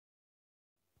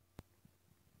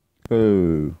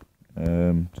Hello.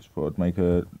 Just thought I'd make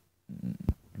a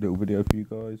little video for you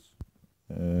guys.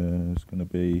 It's going to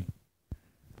be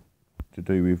to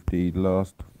do with the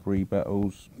last 3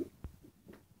 battles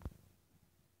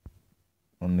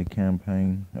on the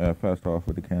campaign, first half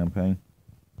of the campaign.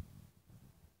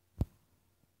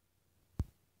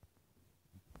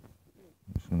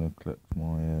 I'm just going to collect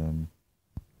my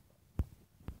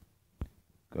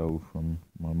gold from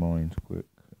my mines quick,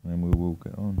 and then we will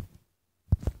get on.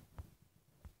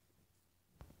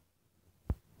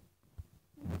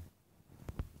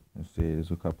 Let's see, there's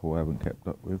a couple I haven't kept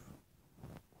up with.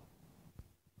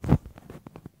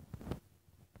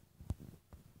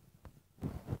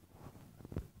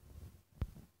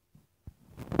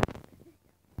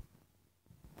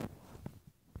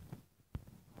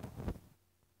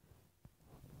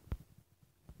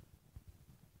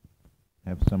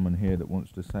 Have someone here that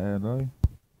wants to say hello.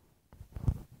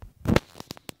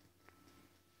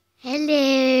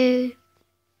 Hello.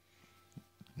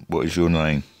 What is your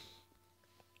name?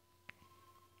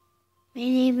 My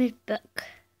name is Brooke.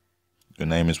 Your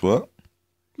name is what?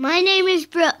 My name is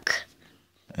Brooke.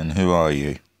 And who are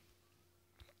you?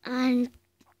 And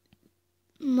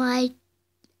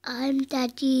I'm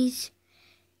Daddy's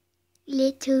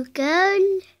little girl.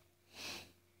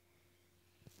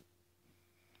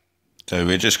 So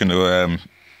we're just going to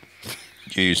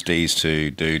use these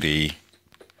to do the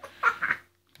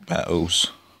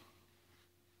battles.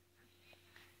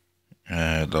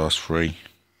 Last 3.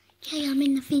 Okay, I'm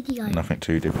in the video. Nothing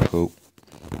too difficult.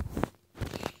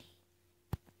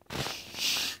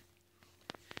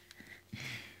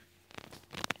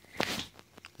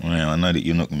 Well, I know that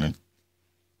you're not going to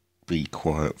be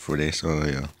quiet for this, are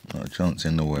you? Not a chance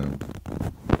in the world.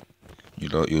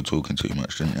 You're talking too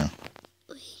much, didn't you?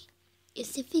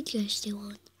 Is the video still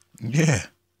on? Yeah.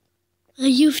 Are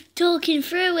you talking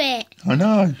through it? I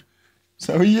know.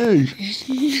 So are you.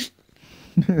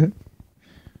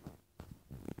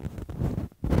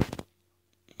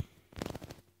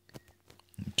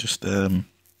 Just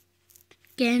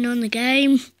Getting on the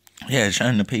game. yeah,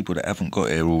 showing the people that haven't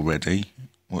got here already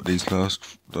what these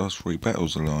last 3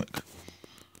 battles are like.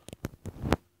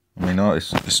 I mean,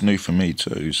 it's new for me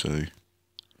too, so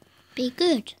Be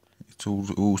good. it's all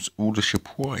the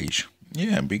surprise.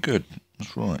 Yeah, it'd be good.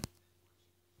 That's right.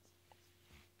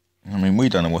 I mean, we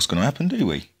don't know what's going to happen, do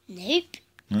we? Nope.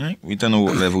 No, we don't know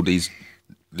what level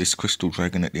this crystal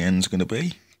dragon at the end's going to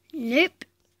be. Nope.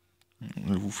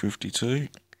 Level 52.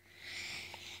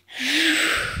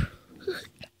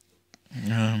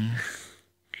 At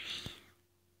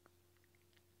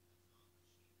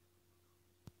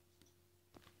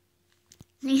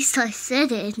least I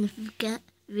said it in the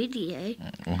video.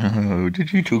 Oh,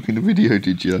 did you talk in the video,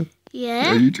 did you?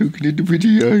 Yeah? Are you talking in the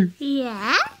video?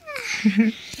 Yeah.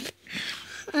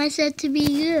 I said to be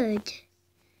good.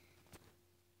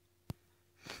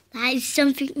 That is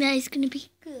something that is going to be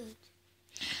good.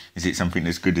 Is it something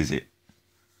that's good, is it?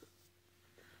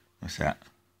 What's that?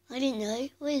 I didn't know.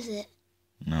 What is it?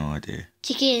 No idea.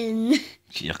 Chicken.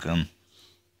 Chicken.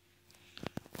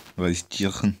 What is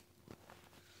chicken?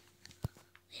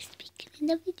 We're speaking in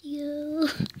the video.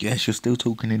 Yes, you're still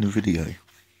talking in the video.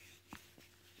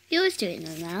 You was doing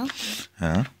it now.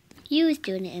 Huh? You was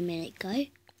doing it a minute ago.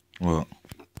 What?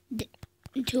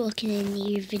 Talking in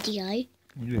your video.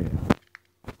 Yeah.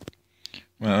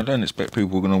 Well, I don't expect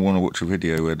people are going to want to watch a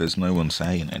video where there's no one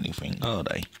saying anything, are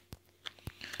they?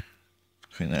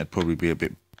 I think that'd probably be a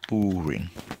bit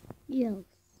boring. Yeah.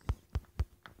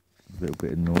 A little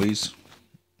bit of noise,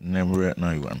 never hurt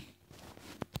no one.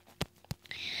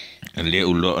 A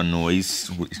little lot of noise,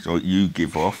 which like you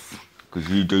give off, because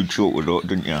you do talk a lot,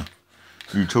 didn't you?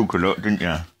 You talk a lot, didn't you?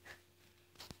 Yeah.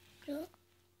 Do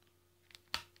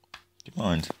you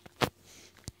mind?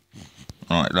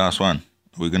 Alright, last one.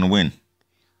 Are we going to win?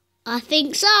 I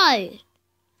think so. I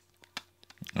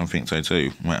think so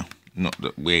too. Well, not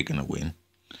that we're going to win.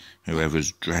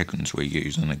 Whoever's dragons we're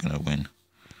using are going to win.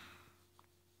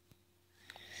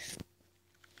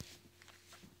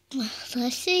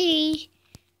 Let's see.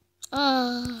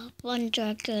 One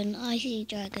dragon. I see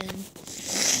dragon.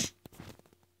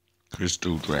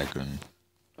 Crystal dragon.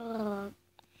 Oh,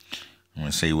 I'm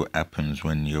going to see what happens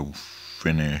when you're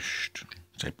finished.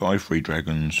 Say bye, 3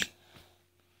 dragons.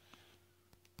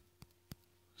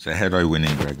 Say hello,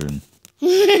 winning dragon.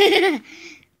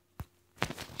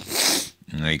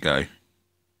 And there you go.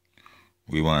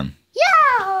 We won.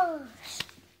 yeah.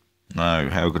 No,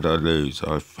 how could I lose?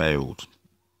 I failed.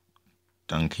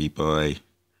 Donkey by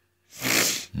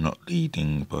not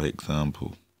leading by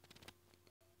example.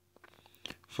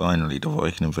 Finally, the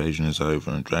Viking invasion is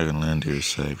over and Dragonlandia is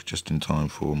safe just in time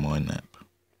for my nap.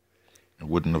 I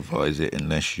wouldn't advise it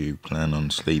unless you plan on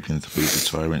sleeping through the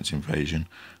Tyrant's invasion.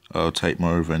 I'll take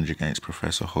my revenge against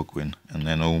Professor Hogwin, and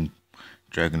then all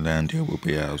Dragonlandia will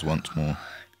be ours once more.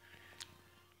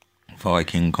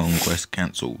 Viking conquest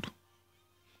cancelled.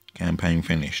 Campaign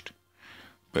finished.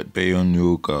 But be on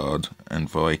your guard, and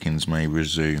Vikings may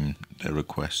resume their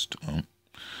request. Oh,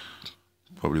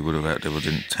 probably would have had if I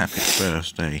didn't tap it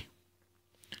first, eh?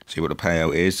 See what the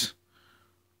payout is?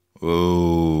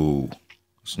 Oh,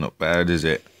 it's not bad, is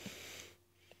it?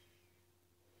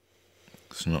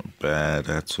 It's not bad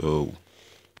at all.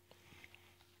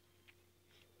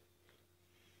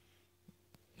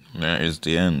 And that is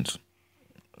the end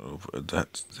of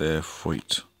that there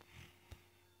fight.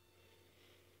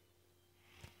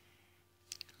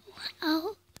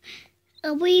 Oh,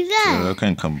 are we there? So I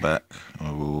can come back.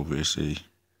 I will obviously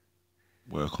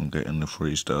work on getting the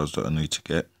 3 stars that I need to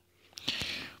get.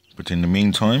 But in the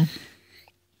meantime...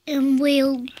 And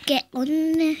we'll get on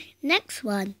the next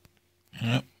one.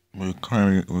 Yep, we'll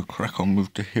crack on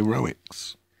with the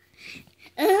heroics.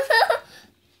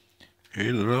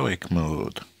 Heroic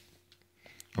mode.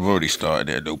 I've already started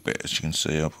it a little bit, as you can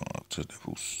see. I've got up to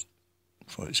level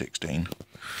 16.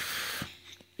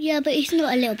 Yeah, but it's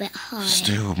not a little bit high.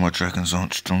 Still, my dragons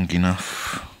aren't strong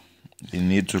enough. You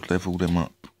need to level them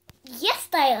up. Yes,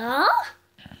 they are.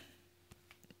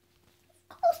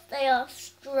 Of course they are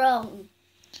strong.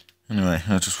 Anyway,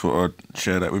 I just thought I'd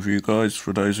share that with you guys,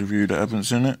 for those of you that haven't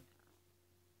seen it.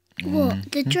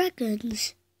 What? The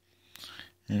dragons?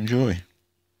 Enjoy.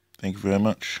 Thank you very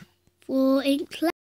much. For Inkland.